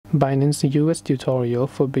Binance US tutorial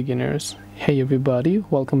for beginners. Hey everybody,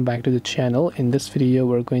 welcome back to the channel. In this video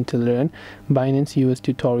we're going to learn Binance US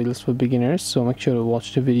tutorials for beginners, so make sure to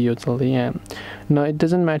watch the video till the end. Now it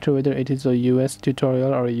doesn't matter whether it is a US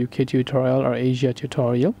tutorial or a UK tutorial or Asia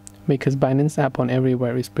tutorial, because Binance app on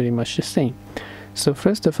everywhere is pretty much the same. So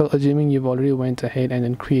first of all, assuming you've already went ahead and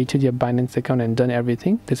then created your Binance account and done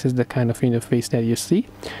everything, this is the kind of interface that you see.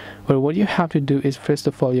 Well, what you have to do is, first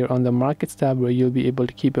of all, you're on the markets tab, where you'll be able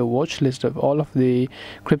to keep a watch list of all of the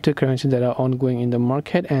cryptocurrencies that are ongoing in the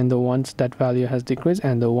market, and the ones that value has decreased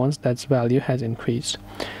and the ones that's value has increased.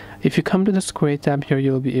 If you come to the square tab here,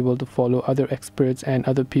 you'll be able to follow other experts and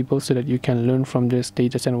other people so that you can learn from their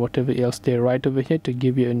status and whatever else they write over here to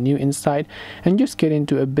give you a new insight and just get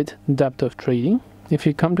into a bit depth of trading. If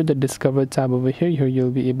you come to the Discover tab over here,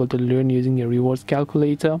 you'll be able to learn using your rewards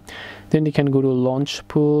calculator. Then you can go to Launch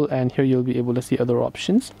Pool, and here you'll be able to see other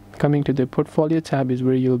options. Coming to the Portfolio tab is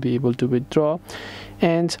where you'll be able to withdraw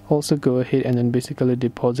and also go ahead and then basically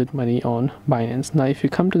deposit money on Binance. Now if you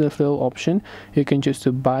come to the little option, you can choose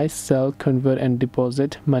to buy, sell, convert and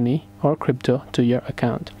deposit money or crypto to your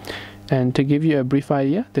account. And to give you a brief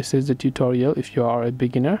idea, this is the tutorial if you are a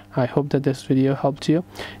beginner. I hope that this video helped you.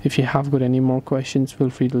 If you have got any more questions, feel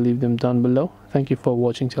free to leave them down below. Thank you for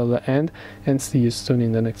watching till the end, and see you soon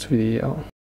in the next video.